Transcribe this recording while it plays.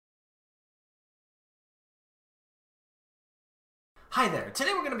Hi there.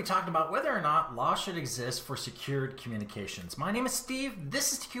 Today we're going to be talking about whether or not law should exist for secured communications. My name is Steve,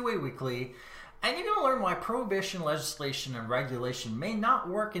 this is TQA Weekly, and you're going to learn why prohibition legislation and regulation may not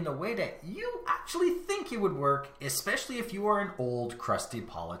work in the way that you actually think it would work, especially if you are an old, crusty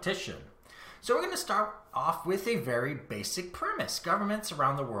politician. So we're going to start off with a very basic premise. Governments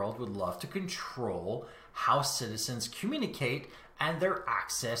around the world would love to control how citizens communicate and their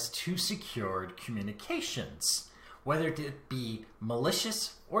access to secured communications, whether it be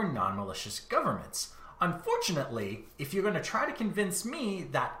malicious or non-malicious governments. Unfortunately, if you're going to try to convince me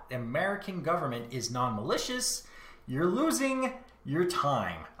that American government is non-malicious, you're losing your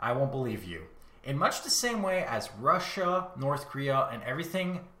time. I won't believe you. In much the same way as Russia, North Korea, and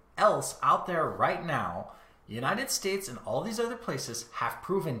everything else out there right now, the United States and all these other places have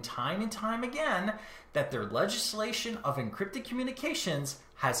proven time and time again that their legislation of encrypted communications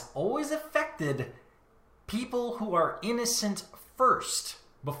has always affected people who are innocent first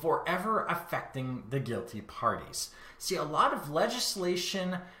before ever affecting the guilty parties. See, a lot of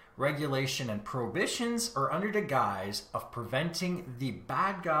legislation, regulation, and prohibitions are under the guise of preventing the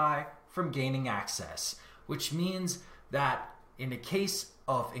bad guy from gaining access, which means that in the case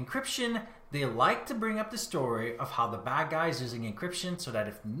of encryption, they like to bring up the story of how the bad guy is using encryption so that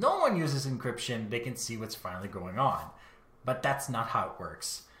if no one uses encryption, they can see what's finally going on. But that's not how it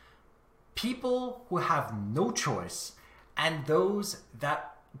works. People who have no choice and those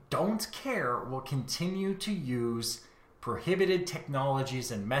that don't care will continue to use prohibited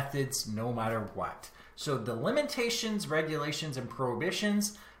technologies and methods no matter what. So the limitations, regulations, and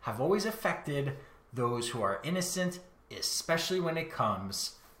prohibitions have always affected those who are innocent, especially when it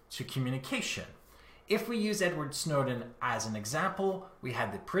comes to communication. If we use Edward Snowden as an example, we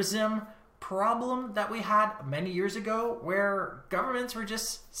had the PRISM problem that we had many years ago where governments were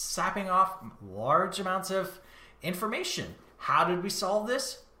just sapping off large amounts of information. How did we solve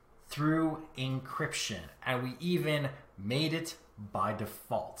this? Through encryption. And we even made it by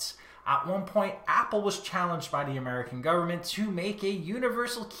default. At one point, Apple was challenged by the American government to make a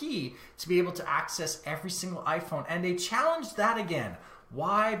universal key to be able to access every single iPhone. And they challenged that again.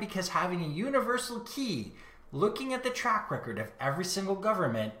 Why? Because having a universal key, looking at the track record of every single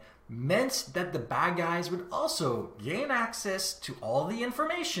government, meant that the bad guys would also gain access to all the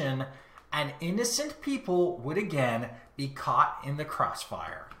information and innocent people would again be caught in the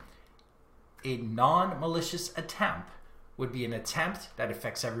crossfire. A non-malicious attempt would be an attempt that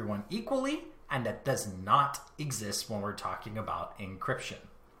affects everyone equally and that does not exist when we're talking about encryption.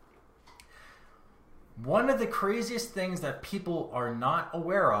 One of the craziest things that people are not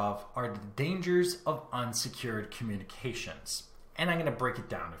aware of are the dangers of unsecured communications. And I'm going to break it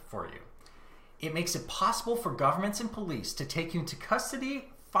down for you. It makes it possible for governments and police to take you into custody,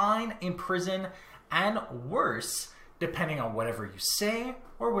 fine, imprison, and worse, depending on whatever you say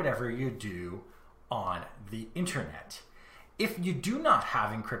or whatever you do on the internet. If you do not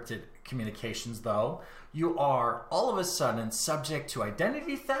have encrypted communications, though, you are all of a sudden subject to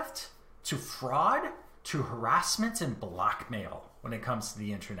identity theft, to fraud, to harassment and blackmail when it comes to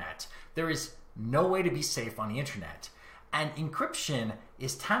the internet. There is no way to be safe on the internet. And encryption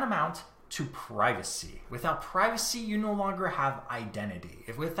is tantamount to privacy. Without privacy, you no longer have identity.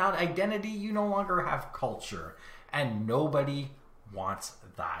 If without identity, you no longer have culture. And nobody wants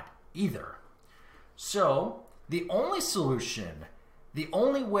that either. So, the only solution, the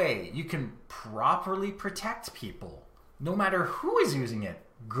only way you can properly protect people, no matter who is using it,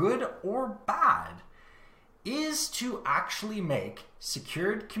 good or bad, is to actually make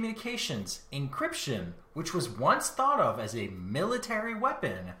secured communications, encryption, which was once thought of as a military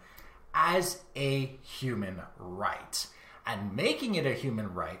weapon, as a human right. And making it a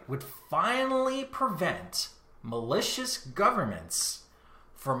human right would finally prevent malicious governments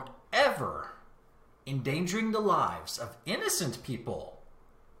from ever endangering the lives of innocent people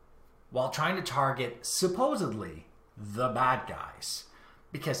while trying to target, supposedly, the bad guys.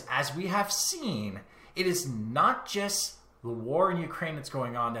 Because as we have seen, it is not just the war in Ukraine that's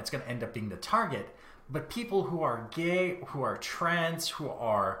going on that's going to end up being the target, but people who are gay, who are trans, who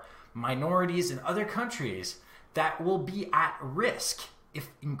are minorities in other countries that will be at risk if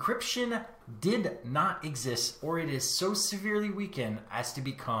encryption did not exist or it is so severely weakened as to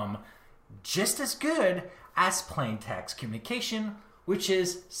become just as good as plain text communication, which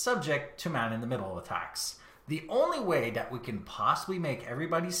is subject to man-in-the-middle attacks. The only way that we can possibly make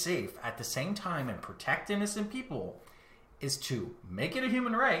everybody safe at the same time and protect innocent people is to make it a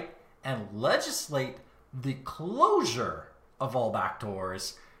human right and legislate the closure of all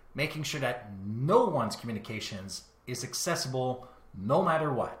backdoors, making sure that no one's communications is accessible no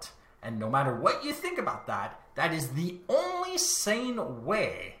matter what. And no matter what you think about that, that is the only sane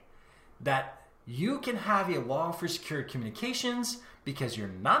way that you can have a law for secure communications, because you're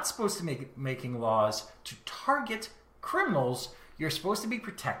not supposed to be making laws to target criminals. You're supposed to be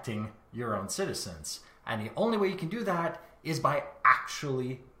protecting your own citizens. And the only way you can do that is by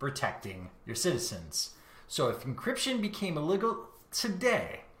actually protecting your citizens. So if encryption became illegal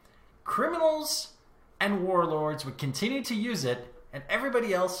today, criminals and warlords would continue to use it, and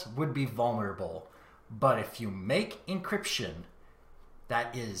everybody else would be vulnerable. But if you make encryption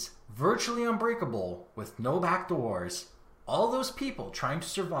that is virtually unbreakable with no backdoors, all those people trying to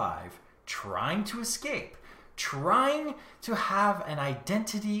survive, trying to escape, trying to have an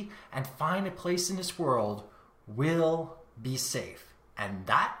identity and find a place in this world will be safe. And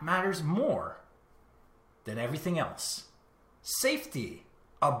that matters more than everything else. Safety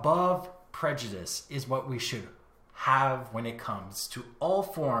above prejudice is what we should have when it comes to all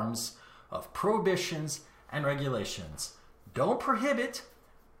forms of prohibitions and regulations. Don't prohibit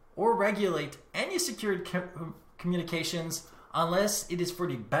or regulate any secured communications unless it is for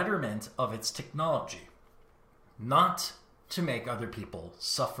the betterment of its technology, not to make other people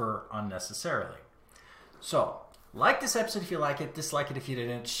suffer unnecessarily. So, like this episode if you like it, dislike it if you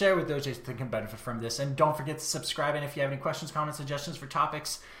didn't, share with those who think can benefit from this, and don't forget to subscribe. And if you have any questions, comments, suggestions for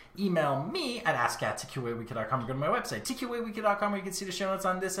topics, email me at ask@tqaweekly.com or go to my website, tqaweekly.com, where you can see the show notes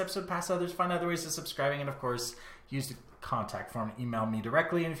on this episode, past others, find other ways of subscribing, and of course, use the contact form, email me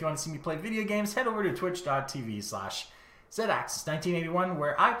directly. And if you want to see me play video games, head over to twitch.tv/ZAxis1981,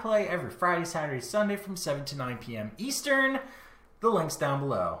 where I play every Friday, Saturday, Sunday from 7 to 9 p.m. Eastern. The link's down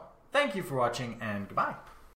below. Thank you for watching, and goodbye.